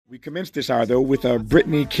We commenced this hour, though, with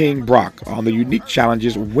Britney King Brock on the unique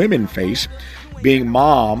challenges women face being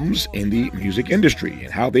moms in the music industry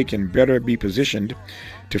and how they can better be positioned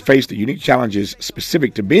to face the unique challenges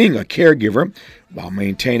specific to being a caregiver while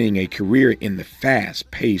maintaining a career in the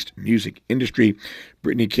fast-paced music industry.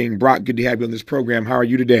 Britney King Brock, good to have you on this program. How are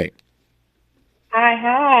you today?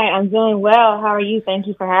 Hi. I'm doing well. How are you? Thank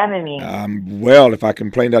you for having me. Well, if I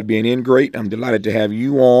complain about being in great, I'm delighted to have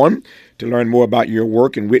you on to learn more about your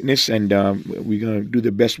work and witness, and we're going to do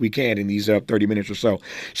the best we can in these 30 minutes or so.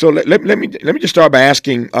 So let me just start by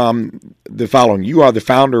asking the following. You are the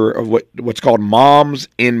founder of what's called Moms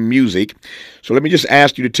in Music. So let me just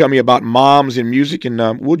ask you to tell me about Moms in Music,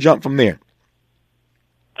 and we'll jump from there.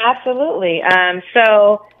 Absolutely.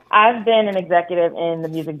 So I've been an executive in the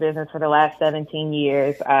music business for the last 17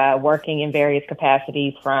 years, working in various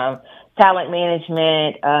capacities from talent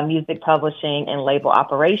management, music publishing, and label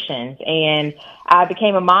operations. And I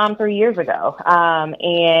became a mom 3 years ago.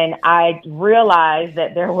 And I realized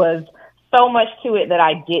that there was so much to it that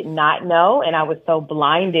I did not know. And I was so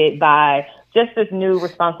blinded by just this new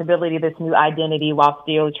responsibility, this new identity, while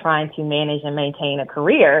still trying to manage and maintain a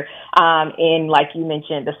career in, like you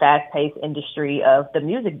mentioned, the fast-paced industry of the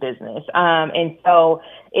music business. And so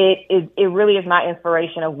it really is my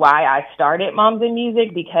inspiration of why I started Moms in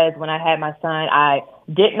Music, because when I had my son, I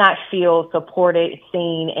did not feel supported,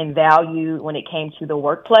 seen, and valued when it came to the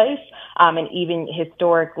workplace. And even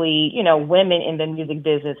historically, women in the music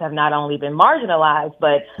business have not only been marginalized,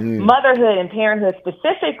 but motherhood and parenthood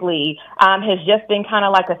specifically has just been kind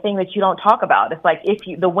of like a thing that you don't talk about. It's like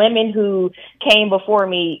the women who came before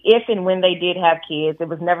me, if and when they did have kids, it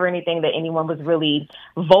was never anything that anyone was really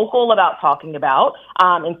vocal about talking about.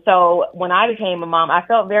 And so when I became a mom, I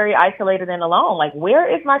felt very isolated and alone. Like, where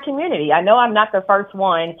is my community? I know I'm not the first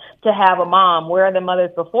one to have a mom. Where are the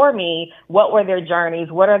mothers before me? What were their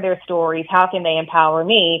journeys? What are their stories? How can they empower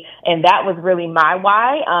me? And that was really my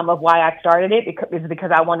why of why I started it,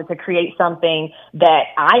 because I wanted to create something that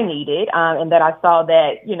I needed, and that I saw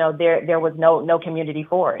that there was no community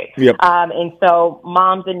for it. Yep. And so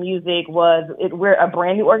Moms in Music we're a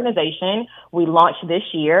brand new organization. We launched this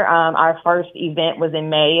year. Our first event was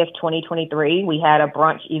in May of 2023. We had a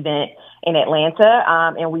brunch event in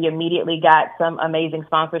Atlanta, and we immediately got some amazing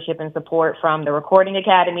sponsorship and support from the Recording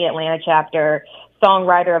Academy Atlanta chapter,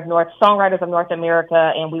 Songwriters of North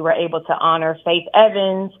America, and we were able to honor Faith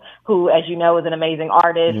Evans, who, as you know, is an amazing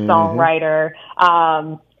artist, songwriter.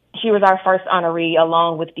 She was our first honoree,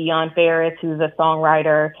 along with Dion Ferris, who's a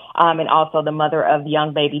songwriter, and also the mother of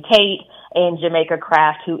young baby Tate, and Jamaica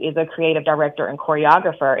Craft, who is a creative director and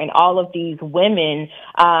choreographer. And all of these women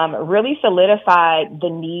really solidified the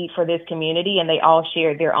need for this community, and they all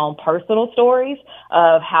shared their own personal stories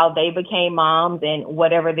of how they became moms and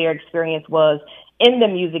whatever their experience was in the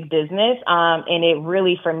music business. And it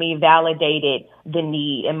really, for me, validated the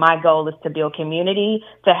need. And my goal is to build community,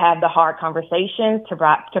 to have the hard conversations, to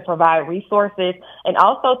provide resources, and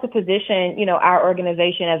also to position, our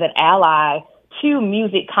organization as an ally to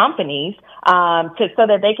music companies, so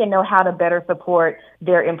that they can know how to better support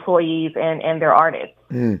their employees and their artists.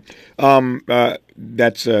 It's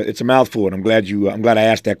a mouthful, and I'm glad I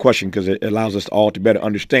asked that question, because it allows us all to better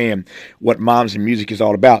understand what Moms in Music is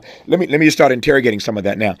all about. Let me just start interrogating some of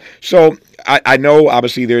that now. So I know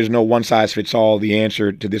obviously there's no one size fits all. The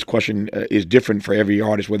answer to this question is different for every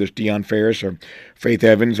artist, whether it's Dion Ferris or Faith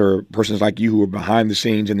Evans or persons like you who are behind the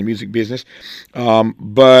scenes in the music business.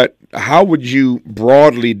 But how would you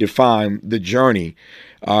broadly define the journey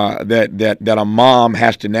that a mom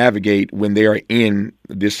has to navigate when they are in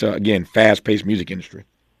this again fast-paced music industry?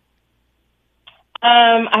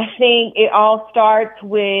 I think it all starts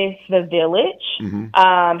with the village.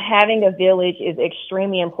 Having a village is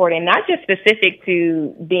extremely important, not just specific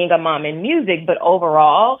to being a mom in music, but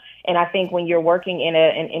overall. And I think when you're working in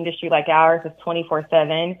an industry like ours, it's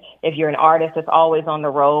 24/7. If you're an artist that's always on the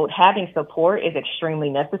road, having support is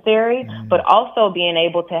extremely necessary, but also being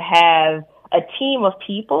able to have a team of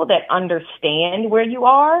people that understand where you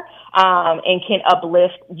are, and can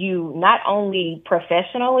uplift you not only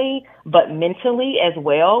professionally, but mentally as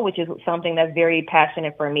well, which is something that's very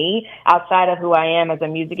passionate for me. Outside of who I am as a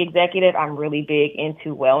music executive, I'm really big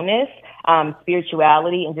into wellness,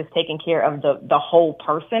 spirituality, and just taking care of the whole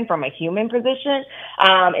person from a human position.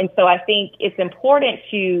 And so I think it's important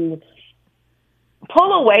to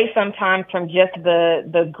pull away sometimes from just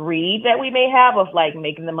the greed that we may have of like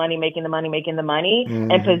making the money,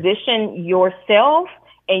 and position yourself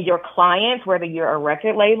and your clients, whether you're a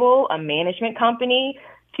record label, a management company,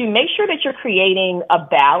 to make sure that you're creating a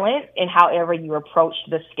balance in however you approach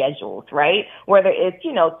the schedules, right? Whether it's,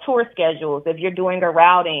 tour schedules, if you're doing a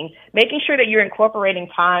routing, making sure that you're incorporating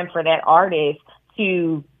time for that artist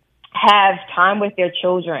to have time with their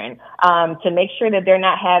children, to make sure that they're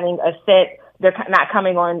not having a set, they're not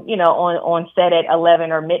coming on, on set at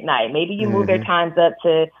 11 or midnight. Maybe you move their times up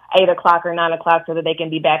to 8 o'clock or 9 o'clock so that they can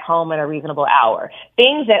be back home at a reasonable hour.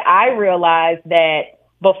 Things that I realized that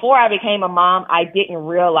before I became a mom, I didn't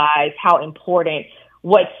realize how important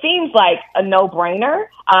what seems like a no-brainer,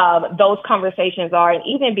 those conversations are, and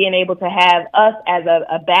even being able to have us as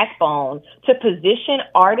a backbone to position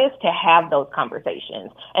artists to have those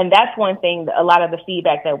conversations. And that's one thing, a lot of the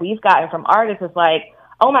feedback that we've gotten from artists is like,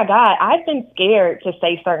 oh my God, I've been scared to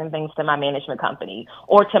say certain things to my management company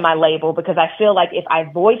or to my label because I feel like if I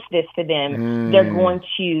voice this to them, they're going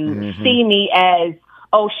to see me as,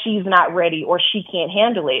 oh, she's not ready or she can't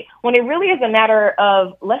handle it. When it really is a matter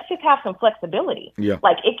of let's just have some flexibility. Yeah.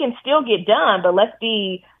 Like it can still get done, but let's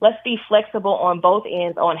be flexible on both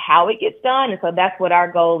ends on how it gets done. And so that's what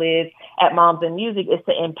our goal is at Moms in Music, is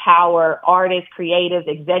to empower artists, creatives,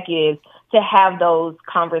 executives to have those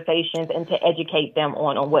conversations and to educate them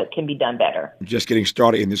on what can be done better. Just getting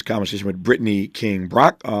started in this conversation with Britney King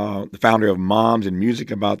Brock, the founder of Moms in Music,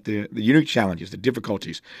 about the unique challenges, the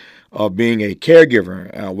difficulties of being a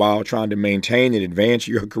caregiver while trying to maintain and advance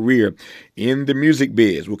your career in the music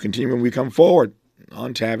biz. We'll continue when we come forward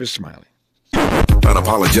on Tavis Smiley.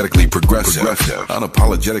 Unapologetically progressive.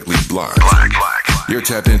 Unapologetically black. You're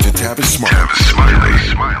tapped into Tavis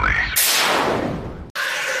Smiley.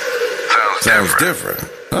 Sounds different.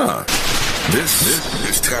 Huh. This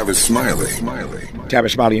is Tavis Smiley.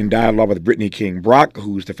 Tavis Smiley in dialogue with Britney King Brock,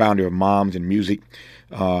 who's the founder of Moms in Music,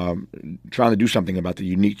 trying to do something about the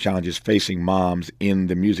unique challenges facing moms in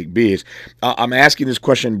the music biz. I'm asking this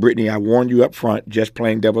question, Britney. I warned you up front, just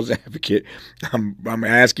playing devil's advocate. I'm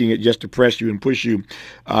asking it just to press you and push you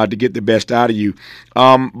to get the best out of you.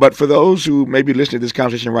 But for those who may be listening to this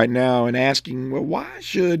conversation right now and asking, well, why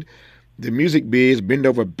should the music biz bend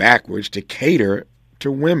over backwards to cater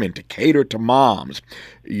to women, to cater to moms?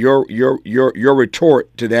 Your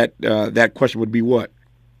retort to that question would be what?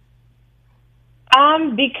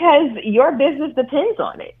 Because your business depends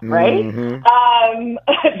on it, right?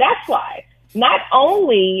 That's why. Not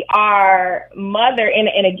only our mother,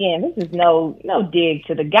 and again, this is no dig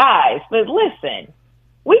to the guys, but listen,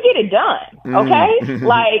 we get it done, okay?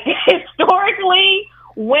 Like historically,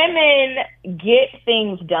 women get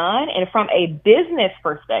things done, and from a business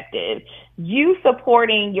perspective, you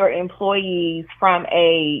supporting your employees from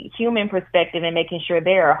a human perspective and making sure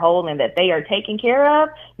they are whole and that they are taken care of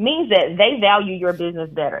means that they value your business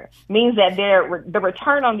better, means that the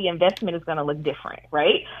return on the investment is going to look different,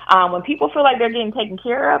 right? When people feel like they're getting taken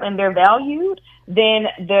care of and they're valued, then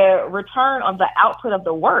the return on the output of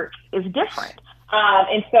the work is different.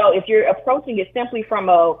 And so if you're approaching it simply from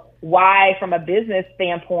a business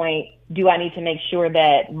standpoint, do I need to make sure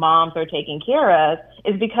that moms are taken care of,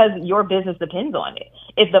 is because your business depends on it.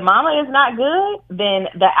 If the mama is not good, then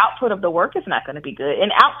the output of the work is not going to be good.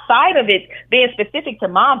 And outside of it being specific to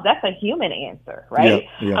moms, that's a human answer, right?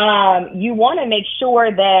 Yeah. You want to make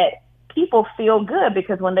sure that people feel good,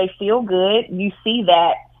 because when they feel good, you see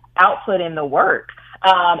that output in the work.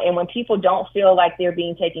 And when people don't feel like they're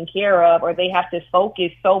being taken care of, or they have to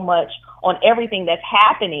focus so much on everything that's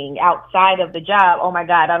happening outside of the job, oh my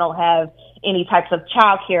God, I don't have any types of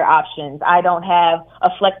childcare options, I don't have a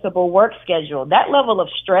flexible work schedule. That level of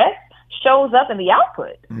stress shows up in the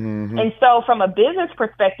output. And so from a business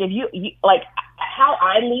perspective, you like how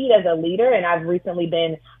I lead as a leader, and I've recently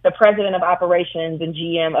been the president of operations and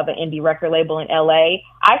GM of an indie record label in LA.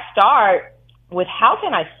 I start with, how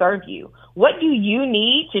can I serve you? What do you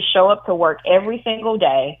need to show up to work every single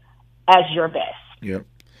day as your best? Yep.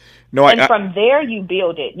 No, from there you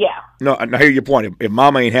build it. Yeah. No, I hear your point. If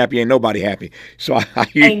mama ain't happy, ain't nobody happy. So I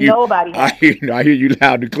hear ain't you. Nobody happy. I hear you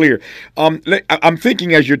loud and clear. I'm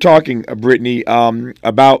thinking as you're talking, Britney,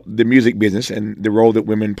 about the music business and the role that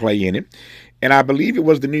women play in it. And I believe it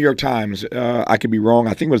was the New York Times. I could be wrong.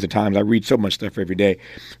 I think it was the Times. I read so much stuff every day.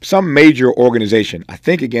 Some major organization, I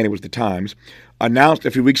think again it was the Times, announced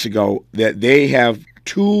a few weeks ago that they have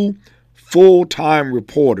 2 full-time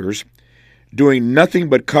reporters doing nothing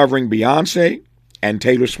but covering Beyonce and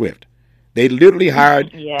Taylor Swift. They literally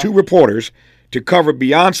hired 2 reporters to cover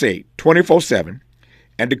Beyonce 24/7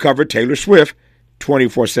 and to cover Taylor Swift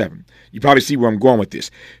 24/7. You probably see where I'm going with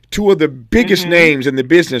this. 2 of the biggest names in the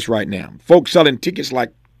business right now. Folks selling tickets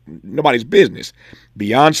like nobody's business.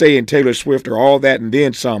 Beyonce and Taylor Swift are all that and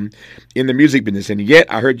then some in the music business. And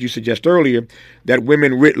yet, I heard you suggest earlier that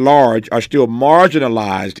women writ large are still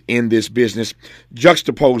marginalized in this business.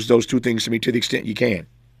 Juxtapose those two things to me to the extent you can.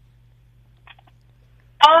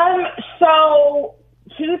 So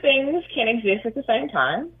two things can exist at the same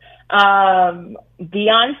time.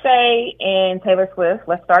 Beyonce and Taylor Swift,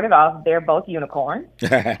 let's start it off. They're both unicorns.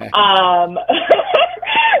 They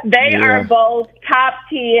are both top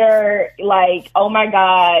tier, like, oh my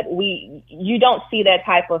God, you don't see that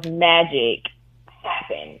type of magic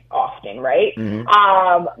happen often, right?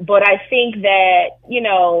 But I think that,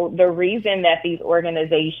 the reason that these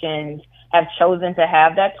organizations have chosen to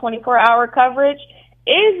have that 24-hour coverage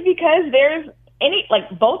is because there's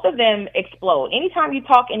both of them explode. Anytime you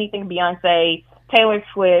talk anything Beyonce, Taylor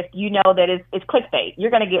Swift, you know that it's clickbait. You're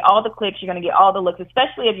going to get all the clicks, you're going to get all the looks,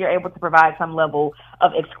 especially if you're able to provide some level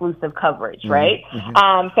of exclusive coverage, right?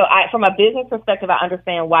 So from a business perspective, I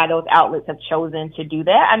understand why those outlets have chosen to do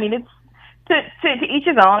that. I mean, it's to each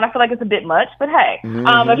his own. I feel like it's a bit much, but hey,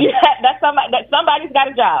 if somebody's got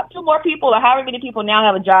a job. Two more people or however many people now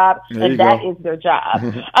have a job, and that is their job.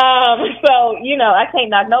 So, I can't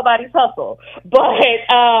knock nobody's hustle. But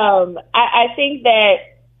I think that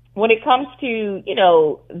when it comes to,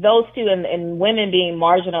 those two and women being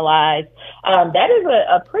marginalized, that is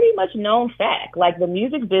a pretty much known fact. Like the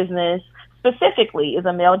music business specifically is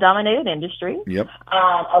a male-dominated industry.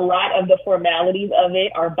 A lot of the formalities of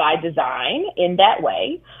it are by design in that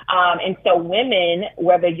way. And so women,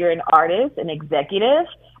 whether you're an artist, an executive,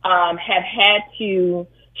 have had to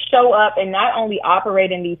show up and not only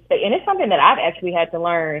operate in these spaces, and it's something that I've actually had to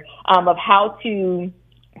learn of how to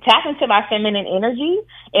tap into my feminine energy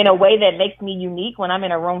in a way that makes me unique when I'm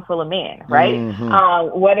in a room full of men, right?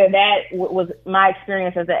 Whether that was my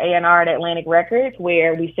experience as an A&R at Atlantic Records,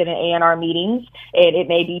 where we sit in A&R meetings, and it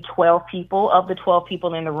may be 12 people. Of the 12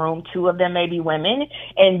 people in the room, 2 of them may be women,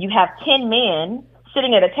 and you have 10 men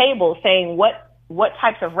sitting at a table saying what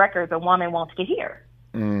types of records a woman wants to hear.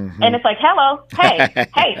 And it's like, hello,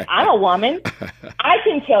 hey, I'm a woman. I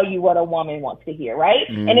can tell you what a woman wants to hear, right?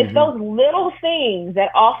 And it's those little things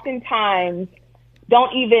that oftentimes you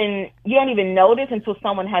don't even notice until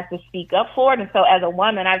someone has to speak up for it. And so as a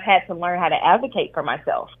woman, I've had to learn how to advocate for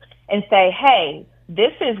myself and say, hey,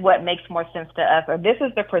 this is what makes more sense to us, or this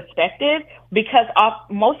is the perspective, because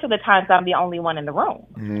most of the times I'm the only one in the room.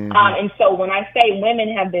 And so when I say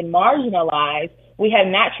women have been marginalized, we have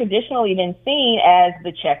not traditionally been seen as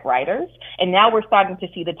the check writers. And now we're starting to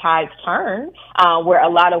see the tides turn, where a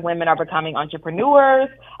lot of women are becoming entrepreneurs.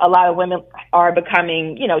 A lot of women are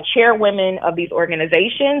becoming, chairwomen of these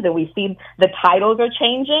organizations. And we see the titles are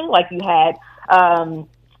changing. Like you had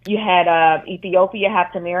Ethiopia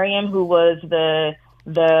Haftamariam, who was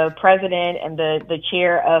the president and the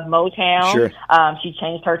chair of Motown. Sure. She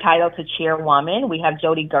changed her title to chairwoman. We have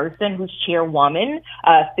Jody Gerson, who's chairwoman,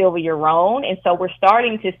 Sylvia Rohn. And so we're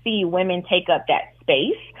starting to see women take up that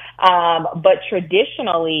space. But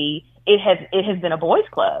traditionally it has been a boys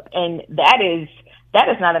club, and that is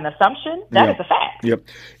not an assumption. That is a fact.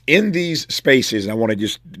 In these spaces, and I want to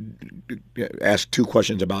just ask 2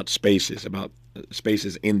 questions about spaces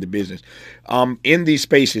in the business. In these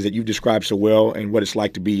spaces that you've described so well and what it's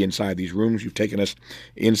like to be inside these rooms, you've taken us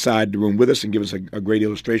inside the room with us and given us a great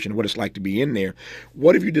illustration of what it's like to be in there.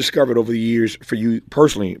 What have you discovered over the years for you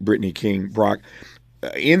personally, Britney King Brock,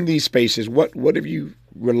 in these spaces? What have you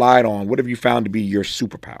relied on? What have you found to be your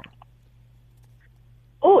superpower?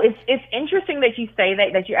 Oh, it's interesting that you say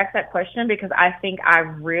that you asked that question, because I think I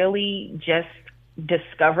really just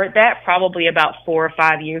discovered that probably about 4 or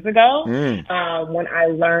 5 years ago, when I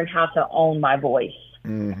learned how to own my voice.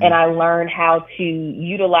 And I learned how to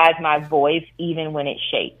utilize my voice even when it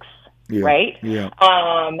shakes. Right?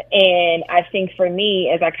 And I think for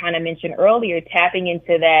me, as I kind of mentioned earlier, tapping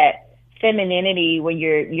into that femininity when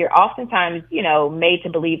you're oftentimes, made to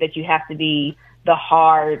believe that you have to be the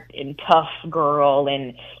hard and tough girl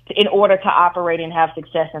and in order to operate and have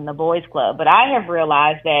success in the boys club. But I have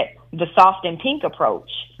realized that the soft and pink approach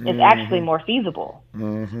is actually more feasible.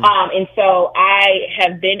 And so I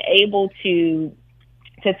have been able to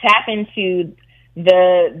tap into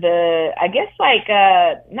the I guess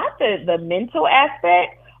not the mental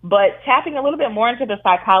aspect, but tapping a little bit more into the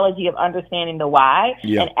psychology of understanding the why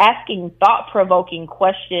and asking thought-provoking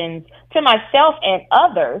questions to myself and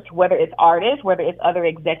others, whether it's artists, whether it's other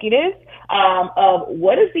executives, of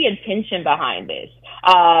what is the intention behind this?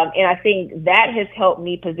 And I think that has helped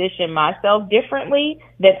me position myself differently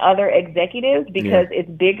than other executives, because it's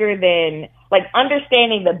bigger than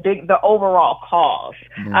understanding the overall cause.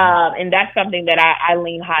 And that's something that I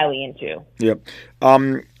lean highly into.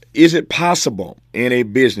 Is it possible in a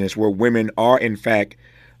business where women are, in fact,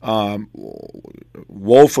 um,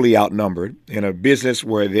 woefully outnumbered, in a business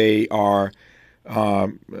where they are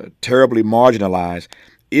terribly marginalized?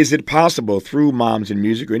 Is it possible through Moms in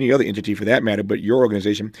Music or any other entity for that matter, but your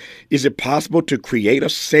organization, is it possible to create a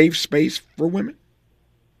safe space for women?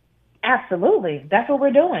 Absolutely. That's what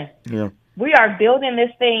we're doing. Yeah. We are building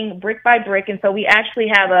this thing brick by brick. And so we actually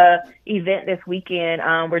have a event this weekend.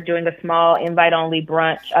 We're doing a small invite only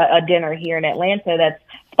brunch, a dinner here in Atlanta that's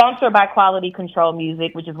sponsored by Quality Control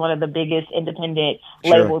Music, which is one of the biggest independent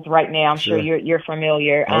Sure. labels right now. I'm sure Sure. you're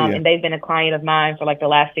familiar. Oh, yeah. And they've been a client of mine for like the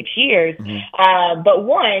last 6 years. Mm-hmm. But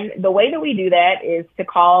one, the way that we do that is to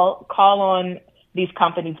call on these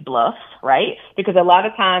companies' bluffs, right? Because a lot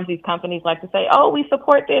of times these companies like to say, "Oh, we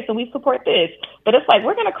support this and we support this," but it's like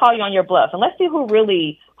we're going to call you on your bluff and let's see who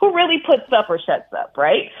really puts up or shuts up,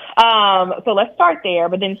 right? So let's start there.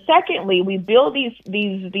 But then, secondly, we build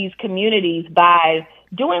these communities by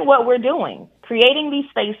doing what we're doing, creating these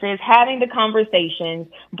spaces, having the conversations,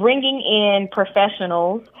 bringing in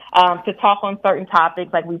professionals to talk on certain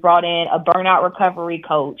topics. Like we brought in a burnout recovery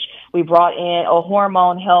coach. We brought in a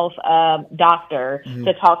hormone health doctor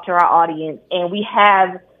to talk to our audience. And we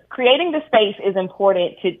have creating the space is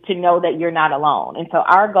important to know that you're not alone. And so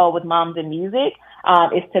our goal with Moms in Music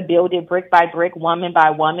is to build it brick by brick, woman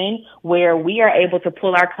by woman, where we are able to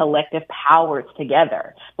pull our collective powers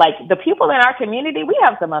together. Like the people in our community, we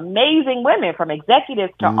have some amazing women from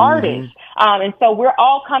executives to artists. And so we're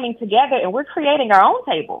all coming together and we're creating our own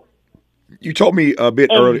table. You told me a bit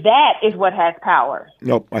And earlier. that is what has power.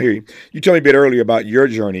 No, I hear you. You told me a bit earlier about your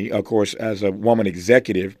journey, of course, as a woman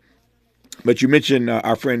executive. But you mentioned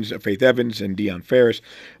our friends Faith Evans and Deion Ferris.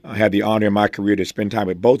 I had the honor in my career to spend time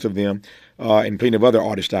with both of them and plenty of other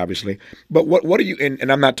artists, obviously. But what are you,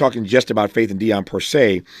 and I'm not talking just about Faith and Deion per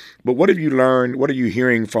se, but what have you learned, what are you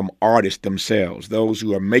hearing from artists themselves, those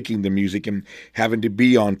who are making the music and having to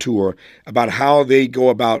be on tour, about how they go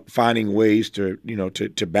about finding ways to,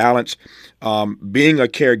 to balance being a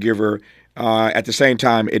caregiver at the same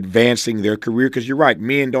time advancing their career? Because you're right,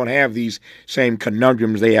 men don't have these same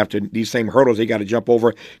conundrums these same hurdles they got to jump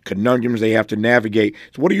over, conundrums they have to navigate.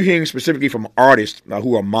 So what are you hearing specifically from artists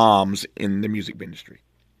who are moms in the music industry?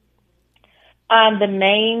 The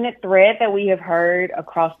main thread that we have heard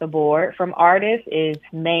across the board from artists is,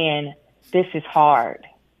 man, this is hard.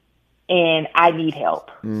 And I need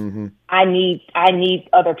help. Mm-hmm. I need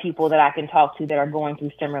other people that I can talk to that are going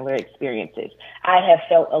through similar experiences. I have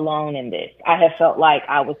felt alone in this. I have felt like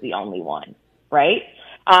I was the only one, right?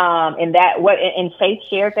 And Faith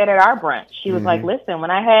shared that at our brunch. She was like, "Listen,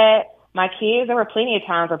 when I had my kids, there were plenty of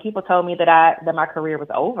times where people told me that my career was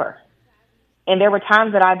over." And there were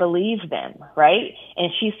times that I believed them, right?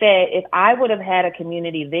 And she said, if I would have had a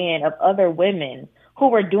community then of other women who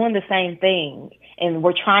were doing the same thing and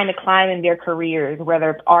were trying to climb in their careers,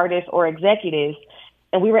 whether it's artists or executives,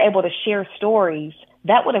 and we were able to share stories,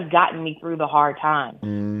 that would have gotten me through the hard times.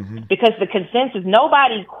 Mm-hmm. Because the consensus,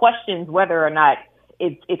 nobody questions whether or not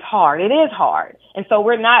it's hard. It is hard. And so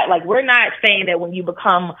we're not saying that when you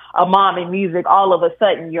become a mom in music, all of a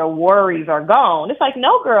sudden your worries are gone. It's like,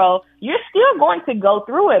 no, girl, you're still going to go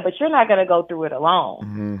through it, but you're not going to go through it alone.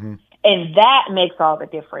 Mm-hmm. And that makes all the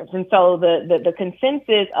difference. And so the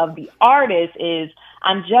consensus of the artist is,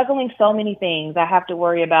 I'm juggling so many things. I have to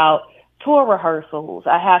worry about tour rehearsals.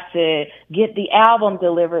 I have to get the album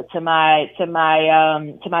delivered to my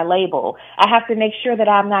label. I have to make sure that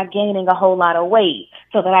I'm not gaining a whole lot of weight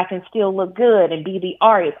so that I can still look good and be the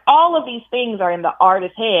artist. All of these things are in the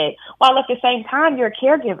artist's head, while at the same time you're a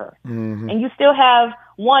caregiver. Mm-hmm. And you still have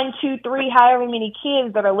 1, 2, 3, however many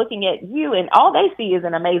kids that are looking at you, and all they see is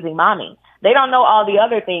an amazing mommy. They don't know all the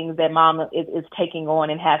other things that mom is taking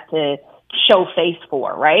on and has to show face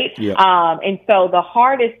for, right? Yeah. And so the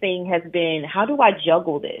hardest thing has been, how do I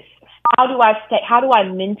juggle this? How do I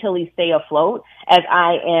mentally stay afloat as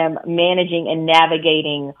I am managing and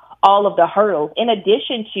navigating all of the hurdles, in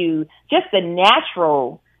addition to just the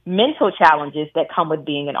natural mental challenges that come with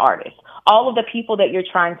being an artist? All of the people that you're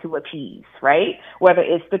trying to appease, right? Whether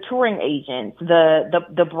it's the touring agents,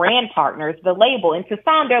 the brand partners, the label. And to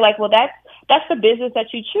some, they're like, well, that's the business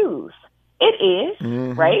that you choose. It is,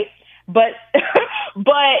 mm-hmm. right? But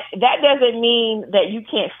that doesn't mean that you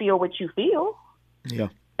can't feel what you feel. Yeah.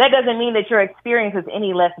 That doesn't mean that your experience is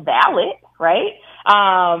any less valid, right?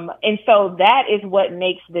 And so that is what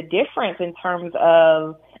makes the difference in terms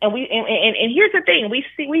of, and here's the thing,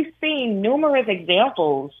 we've seen numerous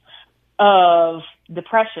examples of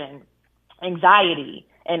depression, anxiety,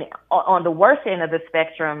 and on the worst end of the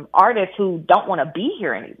spectrum, artists who don't want to be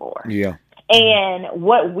here anymore. Yeah. And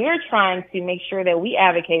what we're trying to make sure that we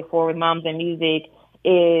advocate for with Moms in Music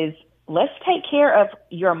is let's take care of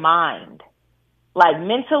your mind. Like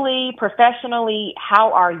mentally, professionally,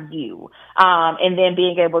 how are you? And then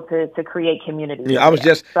being able to create community. Yeah, I was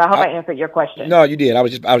just. So I hope I answered your question. No, you did. I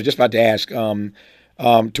was just about to ask.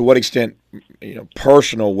 To what extent,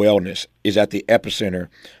 personal wellness is at the epicenter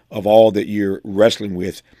of all that you're wrestling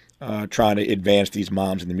with, trying to advance these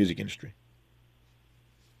moms in the music industry.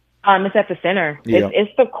 It's at the center. Yeah.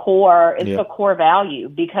 It's the core. It's Yeah. the core value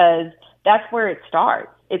because that's where it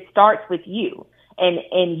starts. It starts with you.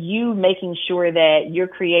 And you making sure that you're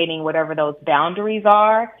creating whatever those boundaries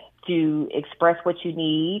are to express what you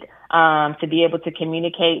need, to be able to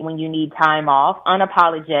communicate when you need time off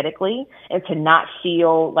unapologetically, and to not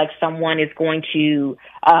feel like someone is going to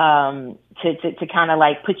kind of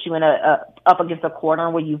like put you in up against a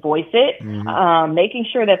corner where you voice it. Mm-hmm. Making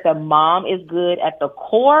sure that the mom is good at the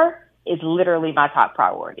core is literally my top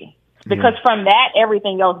priority, because from that,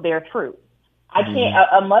 everything else bears fruit. I can't,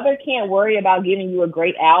 a mother can't worry about giving you a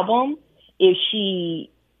great album if she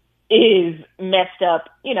is messed up,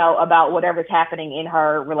 about whatever's happening in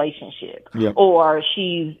her relationship, Yep. or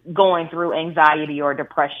she's going through anxiety or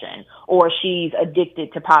depression, or she's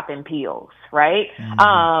addicted to popping pills, right?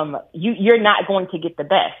 You're not going to get the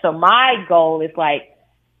best. So my goal is like,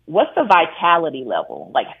 what's the vitality level?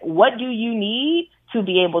 Like, what do you need to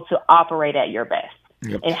be able to operate at your best?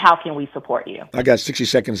 Yep. And how can we support you? I got 60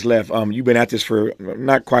 seconds left. You've been at this for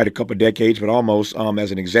not quite a couple of decades, but almost,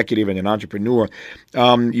 as an executive and an entrepreneur.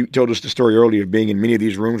 You told us the story earlier of being in many of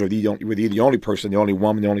these rooms, were you the only person, the only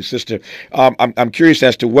woman, the only sister. I'm curious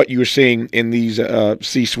as to what you're seeing in these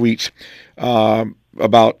C-suites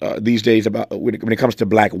about these days about when it comes to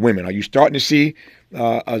black women. Are you starting to see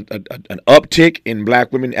an uptick in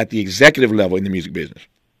black women at the executive level in the music business?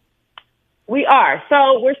 We are.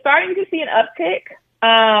 So we're starting to see an uptick.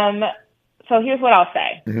 So here's what I'll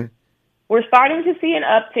say. Mm-hmm. We're starting to see an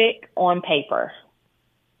uptick on paper.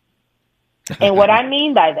 And what I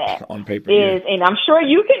mean by that on paper is, and I'm sure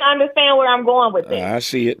you can understand where I'm going with this. I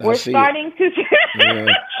see it. We're starting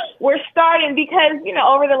we're starting because,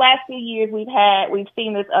 over the last few years we've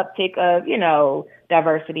seen this uptick of,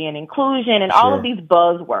 diversity and inclusion and all of these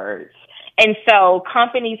buzzwords. And so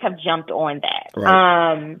companies have jumped on that.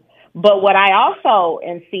 Right. But what I also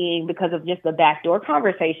am seeing, because of just the backdoor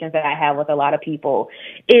conversations that I have with a lot of people,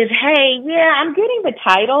 is, hey, yeah, I'm getting the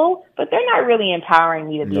title, but they're not really empowering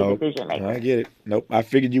me to be a decision maker. I get it. Nope. I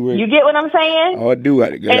figured you were. You get what I'm saying? Oh, I do.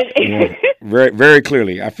 Very, very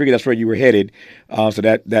clearly. I figured that's where you were headed. So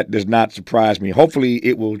that does not surprise me. Hopefully,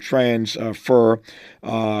 it will transfer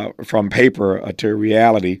from paper to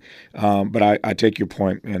reality. But I take your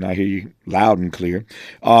point, and I hear you loud and clear.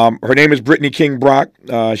 Her name is Britney King Brock.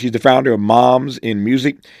 She's the founder of Moms in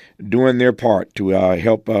Music, doing their part to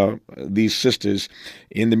help these sisters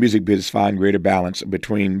in the music business find greater balance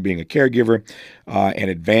between being a caregiver and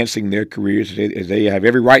advancing their careers as they have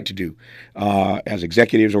every right to do as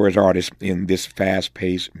executives or as artists in this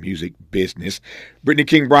fast-paced music business. Britney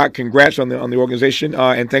King Brock, congrats on the organization,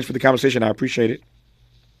 and thanks for the conversation. I appreciate it.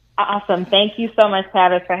 Awesome. Thank you so much,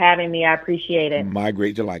 Tavis, for having me. I appreciate it. My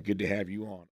great delight. Good to have you on.